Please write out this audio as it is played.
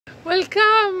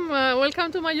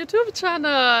Welcome to my YouTube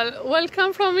channel.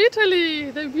 Welcome from Italy,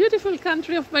 the beautiful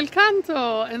country of bel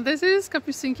canto. And this is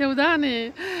Capucine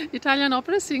Chiaudani, Italian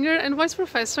opera singer and voice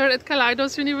professor at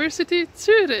Kalaidos University,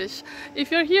 Zurich.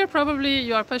 If you're here, probably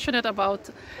you are passionate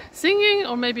about singing,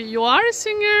 or maybe you are a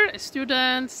singer, a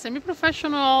student,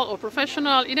 semi-professional or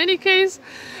professional. In any case,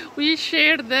 we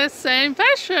share the same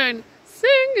passion.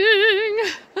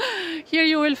 Singing! Here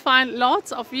you will find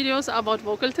lots of videos about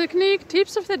vocal technique,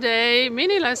 tips of the day,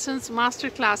 mini lessons,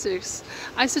 master classes.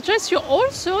 I suggest you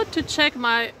also to check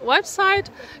my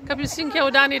website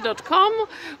capucinechiaudani.com,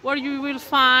 where you will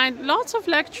find lots of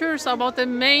lectures about the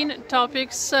main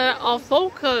topics of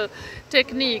vocal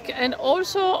technique, and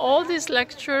also all these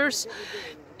lectures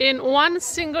in one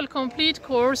single complete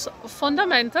course,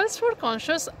 Fundamentals for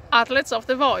Conscious Athletes of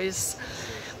the Voice.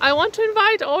 I want to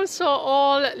invite also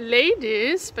all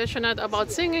ladies passionate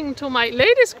about singing to my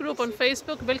ladies group on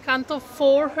Facebook, Bel Canto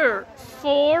for her,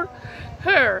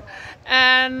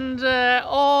 and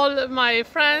all my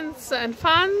friends and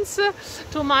fans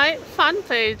to my fan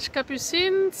page,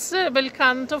 Capucine's Bel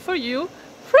Canto for You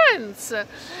Friends.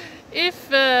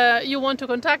 If you want to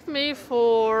contact me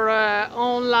for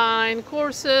online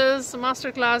courses,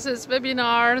 master classes,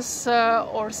 webinars,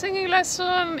 or singing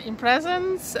lesson in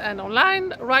presence and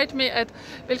online, write me at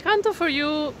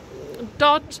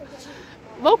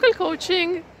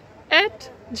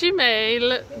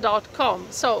belcanto4you.vocalcoaching@gmail.com.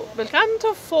 So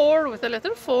belcanto4 with the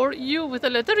letter 4, you with the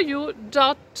letter u,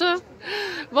 dot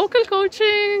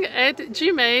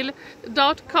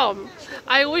vocalcoaching@gmail.com.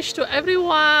 I wish to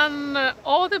everyone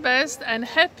all the best and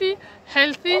happy,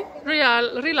 healthy,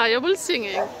 reliable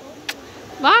singing.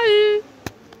 Bye!